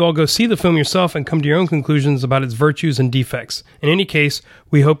 We hope you all go see the film yourself and come to your own conclusions about its virtues and defects. In any case,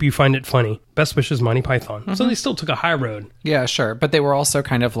 we hope you find it funny. Best wishes, Monty Python." So they still took a high road. Yeah, sure. But they were also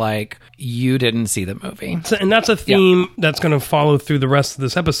kind of like, you didn't see the movie. So, and that's a theme that's going to follow through the rest of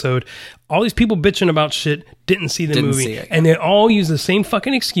this episode. All these people bitching about shit didn't see the movie. See it, yeah. And they all use the same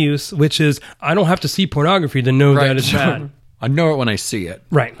fucking excuse, which is, I don't have to see pornography to know that it's bad. I know it when I see it.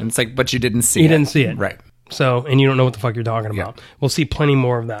 Right. And it's like, but you didn't see it. You didn't see it. Right. So, and you don't know what the fuck you're talking about. Yeah. We'll see plenty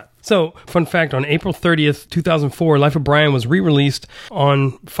more of that. So, fun fact, on April 30th, 2004, Life of Brian was re-released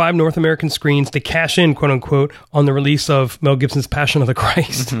on 5 North American screens to cash in, quote unquote, on the release of Mel Gibson's Passion of the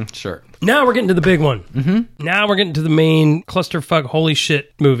Christ. Sure. Now we're getting to the big one. Now we're getting to the main clusterfuck holy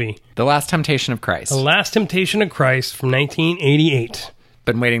shit movie. The Last Temptation of Christ. The Last Temptation of Christ from 1988.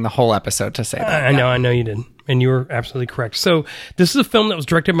 Been waiting the whole episode to say that. I know you did. And you were absolutely correct. So this is a film that was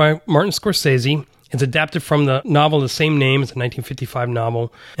directed by Martin Scorsese. It's adapted from the novel of the same name. It's a 1955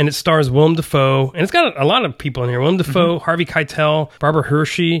 novel. And it stars Willem Dafoe. And it's got a lot of people in here. Willem Dafoe, Harvey Keitel, Barbara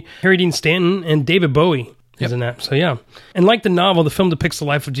Hershey, Harry Dean Stanton, and David Bowie. is in that. So yeah. And like the novel, the film depicts the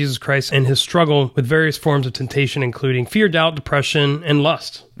life of Jesus Christ and his struggle with various forms of temptation, including fear, doubt, depression, and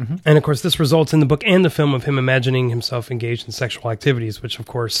lust. And of course, this results in the book and the film of him imagining himself engaged in sexual activities, which of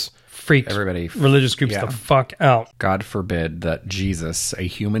course freaked Everybody, religious groups the fuck out. God forbid that Jesus, a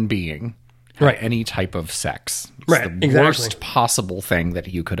human being, had any type of sex. It's the worst possible thing that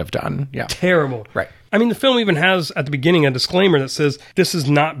you could have done. Yeah. Terrible. Right. I mean, the film even has at the beginning a disclaimer that says this is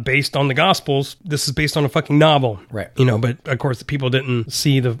not based on the Gospels. This is based on a fucking novel. Right. You know, but of course the people didn't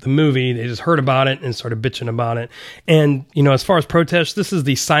see the movie. They just heard about it and started bitching about it. And, you know, as far as protests, this is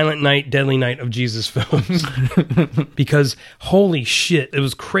the Silent Night, Deadly Night of Jesus films. Because holy shit, it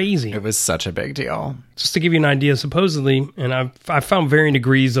was crazy. It was such a big deal. Just to give you an idea, supposedly, and I've found varying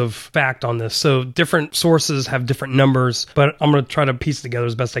degrees of fact on this. So different sources have different numbers, but I'm going to try to piece it together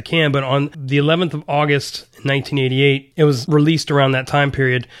as best I can. But on the 11th of August 1988, it was released around that time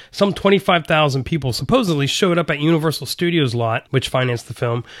period. Some 25,000 people supposedly showed up at Universal Studios lot, which financed the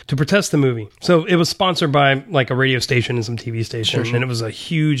film, to protest the movie. So it was sponsored by like a radio station and some TV station, and it was a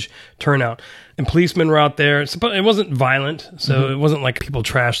huge turnout. And policemen were out there. It wasn't violent, so it wasn't like people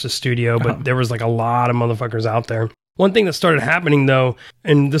trashed the studio, but there was like a lot of motherfuckers out there. One thing that started happening, though,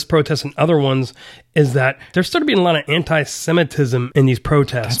 in this protest and other ones, is that there started being a lot of anti-Semitism in these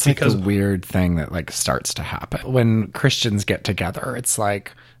protests. That's because like the weird thing that like starts to happen when Christians get together. It's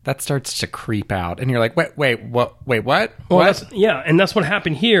like that starts to creep out, and you're like, wait, what? Well, and that's what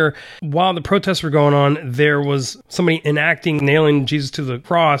happened here. While the protests were going on, there was somebody enacting nailing Jesus to the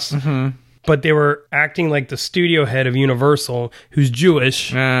cross. But they were acting like the studio head of Universal, who's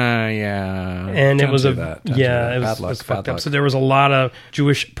Jewish. Yeah. And Don't it was do a that. it Bad was luck, fucked up. So there was a lot of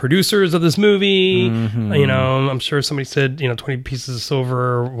Jewish producers of this movie. You know, I'm sure somebody said 20 pieces of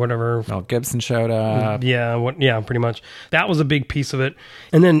silver or whatever. Mel Gibson showed up. Yeah, pretty much. That was a big piece of it.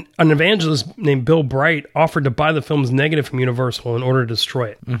 And then an evangelist named Bill Bright offered to buy the film's negative from Universal in order to destroy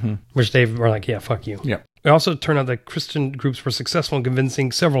it, which they were like, yeah, fuck you. Yeah. It also turned out that Christian groups were successful in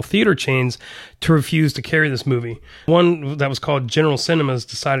convincing several theater chains to refuse to carry this movie. One that was called General Cinemas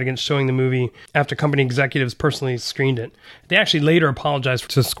decided against showing the movie after company executives personally screened it. They actually later apologized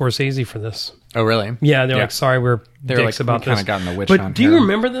to Scorsese for this. Oh, really? Yeah, they're like, sorry, we're dicks about this. Kind of got in the witch but hunt do you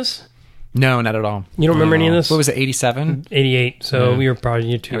remember this? No, not at all. You don't remember any of this? What was it, 87? 88. So we were probably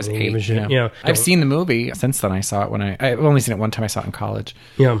you two. I was 8. Yeah. I've seen the movie since then. I saw it I've only seen it one time. I saw it in college.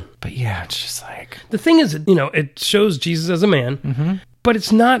 Yeah. But yeah, it's just like... The thing is, it shows Jesus as a man, but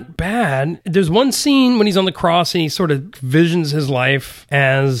it's not bad. There's one scene when he's on the cross and he sort of visions his life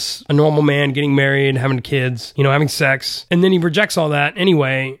as a normal man, getting married, having kids, having sex. And then he rejects all that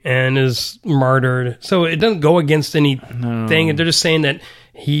anyway and is murdered. So it doesn't go against anything. No. They're just saying that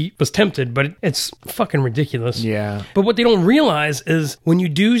he was tempted, but it's fucking ridiculous. Yeah. But what they don't realize is when you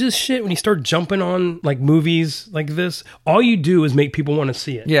do this shit, when you start jumping on like movies like this, all you do is make people want to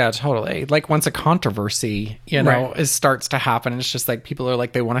see it. Yeah, totally. Like once a controversy, starts to happen, it's just like people are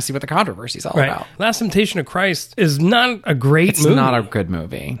like, they want to see what the controversy is all about. Last Temptation of Christ is not a great movie. It's not a good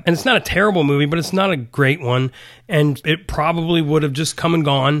movie. And it's not a terrible movie, but it's not a great one. And it probably would have just come and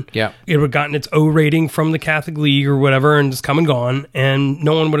gone. Yeah. It would have gotten its O rating from the Catholic League or whatever and just come and gone. And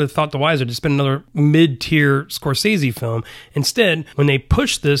no one would have thought the wiser. Just been another mid-tier Scorsese film. Instead, when they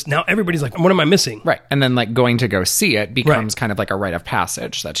push this, now everybody's like, what am I missing? Right. And then like going to go see it becomes kind of like a rite of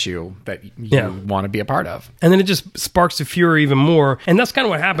passage that you want to be a part of. And then it just sparks the fury even more. And that's kind of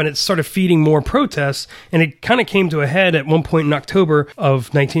what happened. It started feeding more protests. And it kind of came to a head at one point in October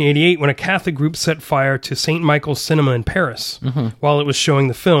of 1988 when a Catholic group set fire to St. Michael's Cinema in Paris while it was showing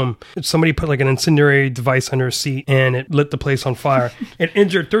the film. Somebody put like an incendiary device under a seat and it lit the place on fire. It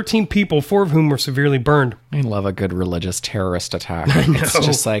injured 13 people, 4 of whom were severely burned. I love a good religious terrorist attack. It's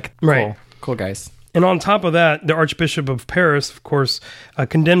just like, cool guys. And on top of that, the Archbishop of Paris, of course,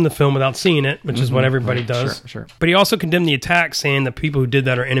 condemned the film without seeing it, which is what everybody does. Sure. But he also condemned the attack, saying that people who did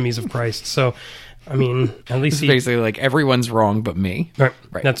that are enemies of Christ. So, I mean, at least it's basically like everyone's wrong but me. Right.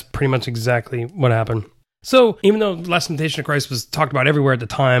 That's pretty much exactly what happened. So even though Last Temptation of Christ was talked about everywhere at the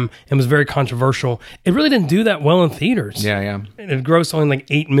time and was very controversial, it really didn't do that well in theaters. Yeah. It grossed only like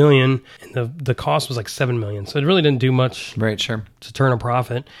 $8 million, and the cost was like $7 million. So it really didn't do much. Right, sure. To turn a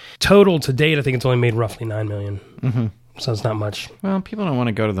profit. Total to date, I think it's only made roughly $9 million. So it's not much. Well, people don't want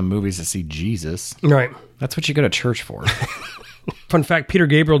to go to the movies to see Jesus. Right. That's what you go to church for. Fun fact, Peter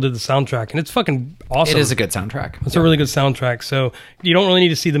Gabriel did the soundtrack, and it's fucking awesome. It is a good soundtrack. It's a really good soundtrack, so you don't really need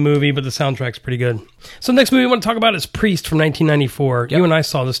to see the movie, but the soundtrack's pretty good. So the next movie I want to talk about is Priest from 1994. Yep. You and I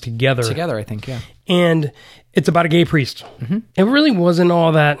saw this together. Together, I think, yeah. And It's about a gay priest. Mm-hmm. It really wasn't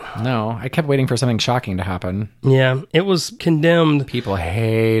all that. No, I kept waiting for something shocking to happen. Yeah, it was condemned. People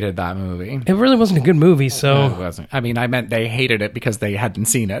hated that movie. It really wasn't a good movie, so... No, it wasn't. I mean, I meant they hated it because they hadn't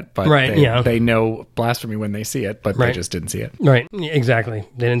seen it, but they know blasphemy when they see it, but they just didn't see it. Right, exactly.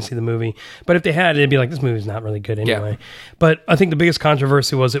 They didn't see the movie. But if they had, it'd be like, this movie's not really good anyway. Yeah. But I think the biggest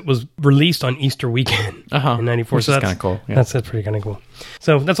controversy was it was released on Easter weekend in 94. Which is kind of cool. Yeah. That's pretty kind of cool.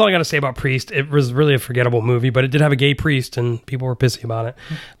 So that's all I got to say about Priest. It was really a forgettable movie, but it did have a gay priest, and people were pissy about it.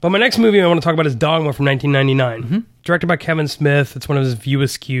 But my next movie I want to talk about is Dogma from 1999. Mm-hmm. Directed by Kevin Smith. It's one of his View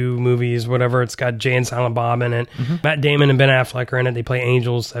Askew movies, whatever. It's got Jay and Silent Bob in it. Mm-hmm. Matt Damon and Ben Affleck are in it. They play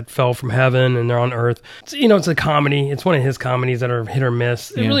angels that fell from heaven, and they're on Earth. It's a comedy. It's one of his comedies that are hit or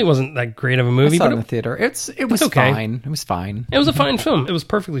miss. It really wasn't that great of a movie. I saw it in the theater. It was okay. Fine. It was fine. It was a fine film. It was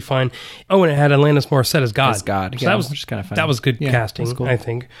perfectly fine. Oh, and it had Alanis Morissette as God. As God. So that was just kind of fun. That was good casting, cool. I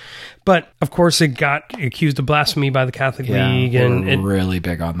think. But, of course, it got accused of blasphemy by the Catholic League. And they were really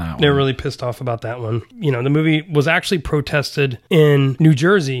big on that one. They were really pissed off about that one. The movie was actually protested in New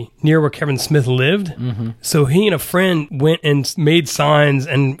Jersey, near where Kevin Smith lived. Mm-hmm. So he and a friend went and made signs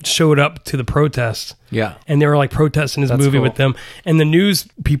and showed up to the protest. Yeah. And they were like protesting his movie with them. And the news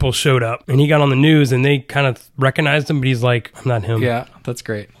people showed up, and he got on the news, and they kind of recognized him, but he's like, I'm not him. Yeah, that's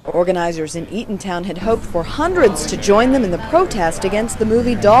great. Organizers in Eatontown had hoped for hundreds to join them in the protest against the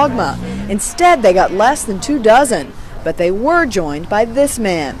movie Dogma. Instead, they got less than 24, but they were joined by this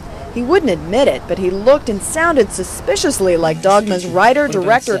man. He wouldn't admit it, but he looked and sounded suspiciously like Dogma's writer,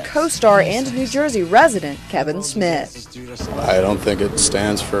 director, co-star, and New Jersey resident, Kevin Smith. I don't think it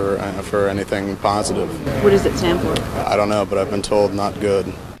stands for anything positive. What does it stand for? I don't know, but I've been told not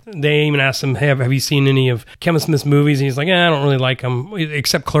good. They even asked him, hey, have you seen any of Kevin Smith's movies? And he's like, I don't really like them,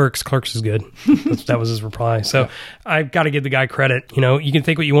 except Clerks. Clerks is good. That was his reply. So I've got to give the guy credit. You can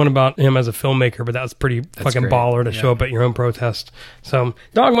think what you want about him as a filmmaker, but that was pretty fucking baller to show up at your own protest. So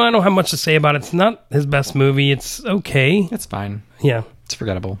Dogma, I don't have much to say about it. It's not his best movie. It's okay. It's fine. Yeah. It's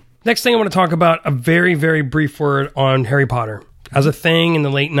forgettable. Next thing I want to talk about, a very, very brief word on Harry Potter. As a thing in the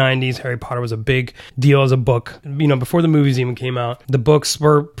late 90s, Harry Potter was a big deal as a book. Before the movies even came out, the books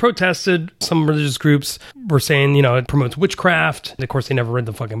were protested. Some religious groups were saying, it promotes witchcraft. Of course, they never read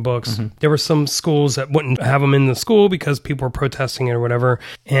the fucking books. Mm-hmm. There were some schools that wouldn't have them in the school because people were protesting it or whatever.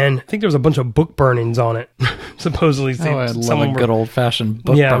 And I think there was a bunch of book burnings on it, supposedly. I love a good old-fashioned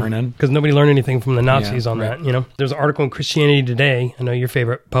book burning. Because nobody learned anything from the Nazis on that, There's an article in Christianity Today, I know your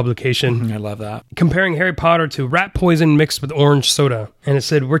favorite publication. I love that. Comparing Harry Potter to rat poison mixed with orange soda. And it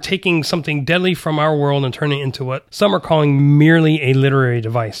said, we're taking something deadly from our world and turning it into what some are calling merely a literary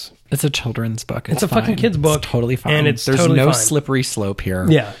device. It's a children's book. It's a fucking kid's book. It's totally fine. And there's totally no fine. Slippery slope here.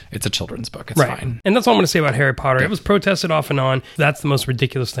 Yeah. It's a children's book. It's fine. And that's all I'm going to say about Harry Potter. Okay. It was protested off and on. That's the most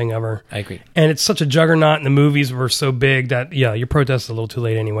ridiculous thing ever. I agree. And it's such a juggernaut, and the movies were so big that, your protest is a little too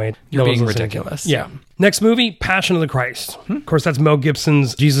late anyway. You're being ridiculous. Yeah. Next movie, Passion of the Christ. Of course, that's Mel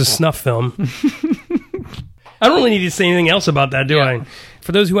Gibson's Jesus snuff film. I don't really need to say anything else about that, do I?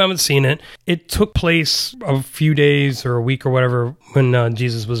 For those who haven't seen it, it took place a few days or a week or whatever when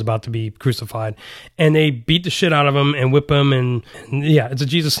Jesus was about to be crucified. And they beat the shit out of him and whip him. And it's a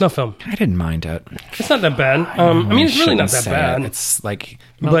Jesus snuff film. I didn't mind it. It's not that bad. It's really not that bad. It's like,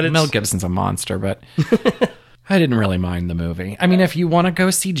 Mel Gibson's a monster, but... I didn't really mind the movie. I mean, if you want to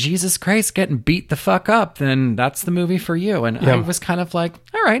go see Jesus Christ getting beat the fuck up, then that's the movie for you. And I was kind of like,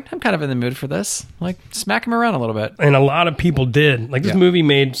 all right, I'm kind of in the mood for this. Like, smack him around a little bit. And a lot of people did. Like, this movie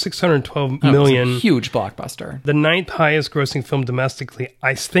made $612 million. It was a huge blockbuster. The 9th highest grossing film domestically.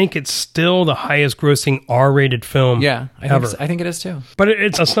 I think it's still the highest grossing R-rated film ever. I think it is too. But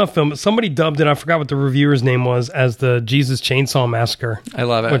it's a snuff film. Somebody dubbed it, I forgot what the reviewer's name was, as the Jesus Chainsaw Massacre. I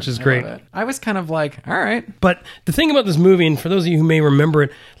love it. Which is great. I was kind of like, all right. But the thing about this movie, and for those of you who may remember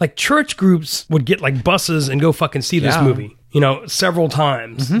it, like church groups would get like buses and go fucking see this movie. Several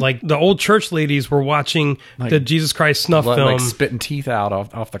times. Mm-hmm. Like the old church ladies were watching the Jesus Christ snuff film. Like spitting teeth out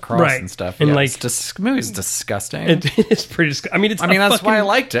off the cross and stuff. And the movie's disgusting. It is pretty disgusting. That's why I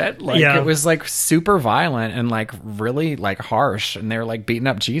liked it. It was like super violent and like really like harsh. And they were like beating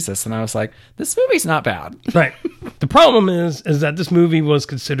up Jesus. And I was like, this movie's not bad. Right. The problem is that this movie was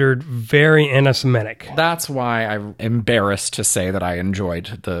considered very anti-Semitic. That's why I'm embarrassed to say that I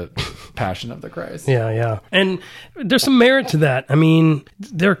enjoyed the Passion of the Christ. Yeah. And there's some merit to that. I mean,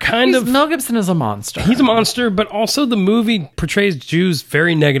 they're Mel Gibson is a monster. He's a monster, but also the movie portrays Jews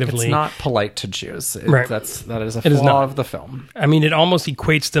very negatively. It's not polite to Jews. Right. That is a flaw of the film. I mean, it almost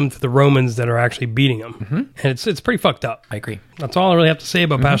equates them to the Romans that are actually beating them. Mm-hmm. And it's pretty fucked up. I agree. That's all I really have to say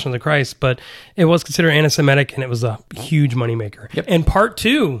about Passion of the Christ, but it was considered anti-Semitic and it was a huge moneymaker. Yep. And part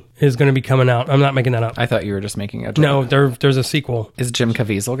 2 is going to be coming out. I'm not making that up. I thought you were just making a joke. No, there's a sequel. Is Jim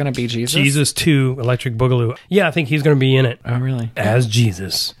Caviezel going to be Jesus? Jesus 2, Electric Boogaloo. Yeah, I think he's going to be in it. Oh, really? As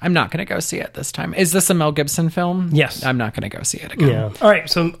Jesus. I'm not going to go see it this time. Is this a Mel Gibson film? Yes. I'm not going to go see it again. Yeah. All right,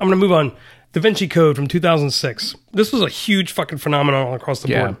 so I'm going to move on. Da Vinci Code from 2006. This was a huge fucking phenomenon all across the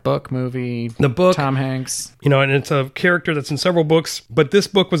board. Book, movie, the book, Tom Hanks. You know, and it's a character that's in several books, but this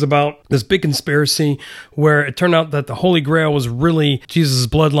book was about this big conspiracy where it turned out that the Holy Grail was really Jesus'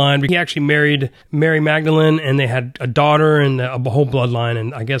 bloodline. He actually married Mary Magdalene, and they had a daughter and a whole bloodline,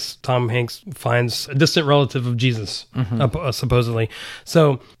 and I guess Tom Hanks finds a distant relative of Jesus, supposedly.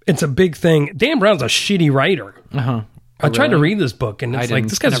 So it's a big thing. Dan Brown's a shitty writer. I tried to read this book, and it's like,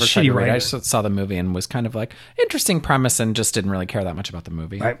 this guy's a shitty writer. I just saw the movie and was kind of like, interesting premise, and just didn't really care that much about the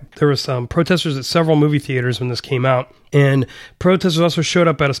movie. Right. There were some protesters at several movie theaters when this came out, and protesters also showed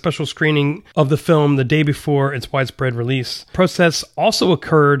up at a special screening of the film the day before its widespread release. Protests also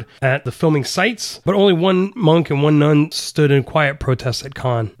occurred at the filming sites, but only one monk and one nun stood in quiet protest at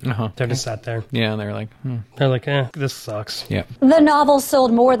Cannes. They just sat there. Yeah, they were like, They're like, this sucks. Yeah. The novel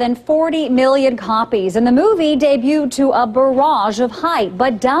sold more than 40 million copies, and the movie debuted to a barrage of hype.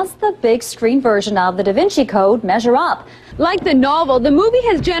 But does the big screen version of the Da Vinci Code measure up? Like the novel, the movie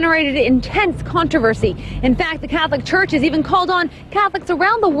has generated intense controversy. In fact, the Catholic Church has even called on Catholics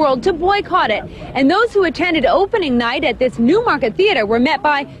around the world to boycott it. And those who attended opening night at this Newmarket Theatre were met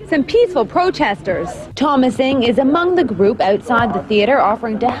by some peaceful protesters. Thomas Ng is among the group outside the theatre,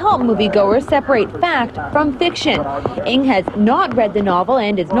 offering to help moviegoers separate fact from fiction. Ng has not read the novel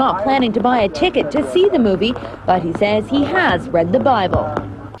and is not planning to buy a ticket to see the movie, but he says he has read the Bible.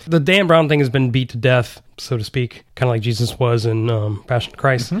 The Dan Brown thing has been beat to death, so to speak, kind of like Jesus was in Passion of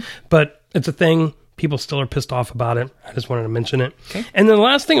Christ. But it's a thing. People still are pissed off about it. I just wanted to mention it. Okay. And then the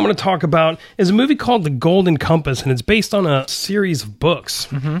last thing I'm going to talk about is a movie called The Golden Compass, and it's based on a series of books.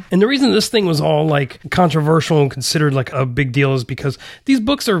 And the reason this thing was all like controversial and considered like a big deal is because these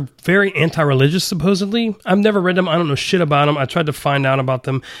books are very anti-religious, supposedly. I've never read them. I don't know shit about them. I tried to find out about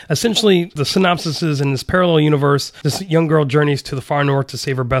them. Essentially, the synopsis is, in this parallel universe, this young girl journeys to the far north to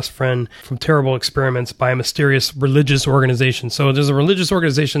save her best friend from terrible experiments by a mysterious religious organization. So there's a religious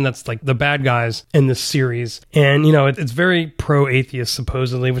organization that's like the bad guys in this series, and you know, it's very pro-atheist,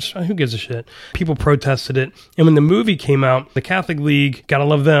 supposedly, which who gives a shit. People protested it, and when the movie came out, the Catholic League, gotta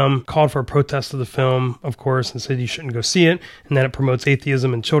love them, called for a protest of the film, of course, and said you shouldn't go see it, and that it promotes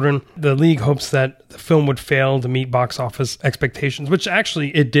atheism in children. The League hopes that the film would fail to meet box office expectations, which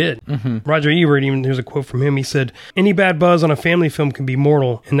actually it did. Roger Ebert, even, there's a quote from him, he said, "Any bad buzz on a family film can be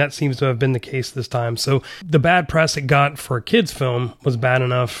mortal," and that seems to have been the case this time. So the bad press it got for a kid's film was bad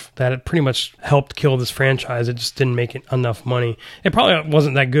enough that it pretty much helped kill this franchise. It just didn't make it enough money. It probably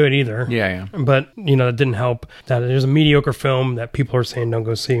wasn't that good either. Yeah. But, you know, that didn't help that there's a mediocre film that people are saying don't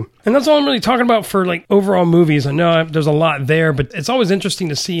go see. And that's all I'm really talking about for like overall movies. I know there's a lot there, but it's always interesting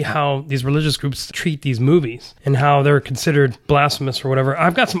to see how these religious groups treat these movies and how they're considered blasphemous or whatever.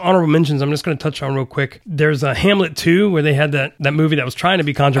 I've got some honorable mentions I'm just going to touch on real quick. There's a Hamlet 2 where they had that movie that was trying to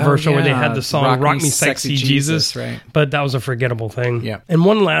be controversial, where they had the song Rock Me Sexy Jesus, right? But that was a forgettable thing. Yeah. And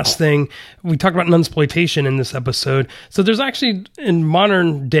one last thing, we talked about nunsploitation in this episode. So there's actually, in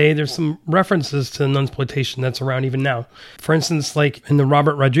modern day, there's some references to nunsploitation that's around even now. For instance, like in the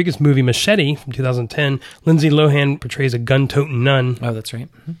Robert Rodriguez movie Machete from 2010, Lindsay Lohan portrays a gun-toting nun. Oh, that's right.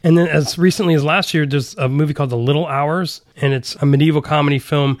 And then as recently as last year, there's a movie called The Little Hours, and it's a medieval comedy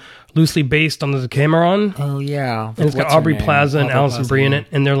film loosely based on the Decameron. Oh, yeah. And it's got Aubrey Plaza and Alison Brie in it,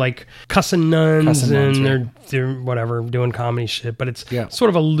 and they're like cussing nuns, and they're whatever, doing comedy shit, but it's sort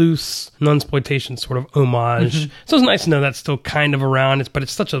of a loose nunsploitation sort of homage. So it's nice to know that's still kind of around, but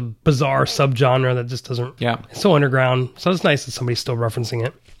it's such a bizarre subgenre that just doesn't, it's so underground. So it's nice that somebody's still referencing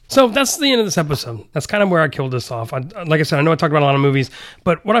it. So that's the end of this episode. That's kind of where I killed this off. Like I said, I know I talked about a lot of movies,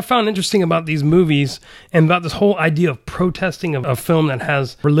 but what I found interesting about these movies and about this whole idea of protesting of a film that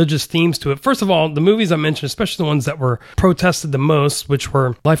has religious themes to it. First of all, the movies I mentioned, especially the ones that were protested the most, which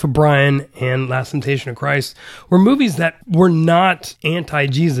were Life of Brian and Last Temptation of Christ, were movies that were not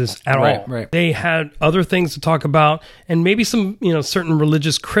anti-Jesus at all. Right. They had other things to talk about and maybe some, certain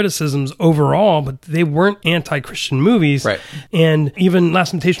religious criticisms overall, but they weren't anti-Christian movies. Right. And even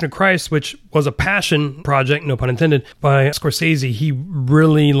Last Temptation of Christ, which was a passion project, no pun intended, by Scorsese, he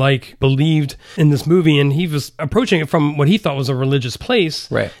really believed in this movie, and he was approaching it from what he thought was a religious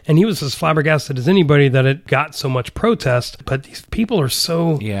place. Right. And he was as flabbergasted as anybody that it got so much protest. But these people are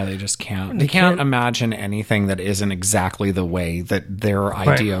so... Yeah, they just can't. They can't imagine anything that isn't exactly the way that their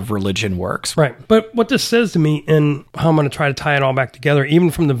idea of religion works. Right. But what this says to me, and how I'm going to try to tie it all back together,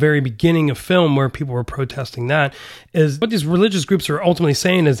 even from the very beginning of film where people were protesting that, is what these religious groups are ultimately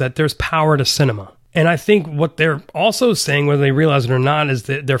saying is is that there's power to cinema. And I think what they're also saying, whether they realize it or not, is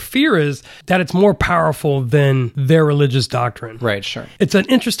that their fear is that it's more powerful than their religious doctrine. Right, sure. It's an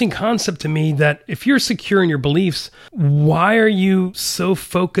interesting concept to me that if you're secure in your beliefs, why are you so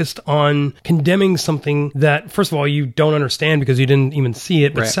focused on condemning something that, first of all, you don't understand because you didn't even see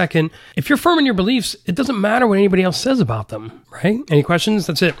it. But second, if you're firm in your beliefs, it doesn't matter what anybody else says about them, right? Any questions?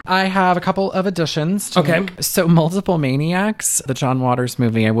 That's it. I have a couple of additions. Okay. So Multiple Maniacs, the John Waters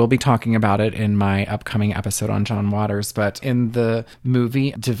movie, I will be talking about it in my upcoming episode on John Waters, but in the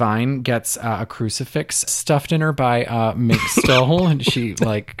movie, Divine gets a crucifix stuffed in her by Mick Stoll, and she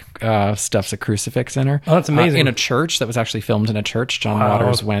stuffs a crucifix in her. Oh, that's amazing. In a church that was actually filmed in a church. John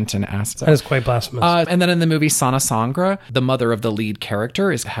Waters went and asked. That is quite blasphemous. And then in the movie Sana Sangra, the mother of the lead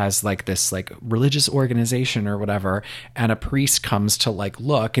character has this religious organization or whatever, and a priest comes to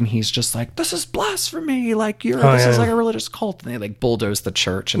look, and he's just like, this is blasphemy, this is like a religious cult, and they bulldoze the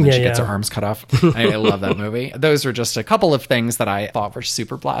church, and then she gets her arms cut off. I love that movie. Those are just a couple of things that I thought were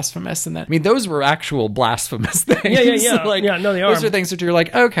super blasphemous, and those were actual blasphemous things. Yeah. No, they are. Those are things that you're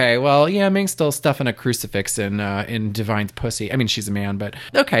like, okay, well, yeah, Ming's still stuffing a crucifix in Divine's pussy. I mean, she's a man, but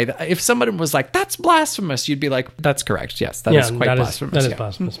okay, if somebody was like, that's blasphemous, you'd be like, that's correct. Yes, that is quite blasphemous. That is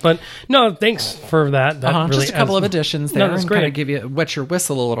blasphemous. But no, thanks for that. That really just a couple of additions there. No, that's great. Kind of wet your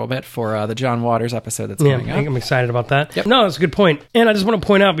whistle a little bit for the John Waters episode that's coming up. I'm excited about that. Yep. No, that's a good point. And I just want to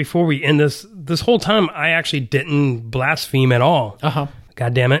point out before we end this whole time, I actually didn't blaspheme at all.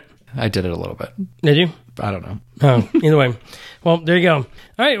 God damn it. I did it a little bit. Did you? I don't know. Oh, either way. Well, there you go. All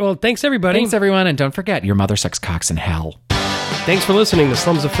right. Well, thanks, everybody. Thanks, everyone. And don't forget, your mother sucks cocks in hell. Thanks for listening to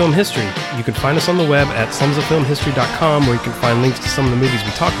Slums of Film History. You can find us on the web at slumsoffilmhistory.com, where you can find links to some of the movies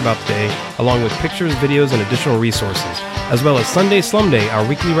we talked about today, along with pictures, videos, and additional resources, as well as Sunday Slum Day, our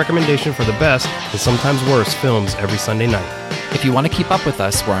weekly recommendation for the best and sometimes worst films every Sunday night. If you want to keep up with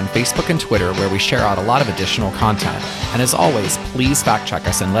us, we're on Facebook and Twitter, where we share out a lot of additional content. And as always, please fact check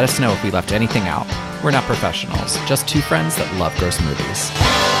us and let us know if we left anything out. We're not professionals, just two friends that love gross movies.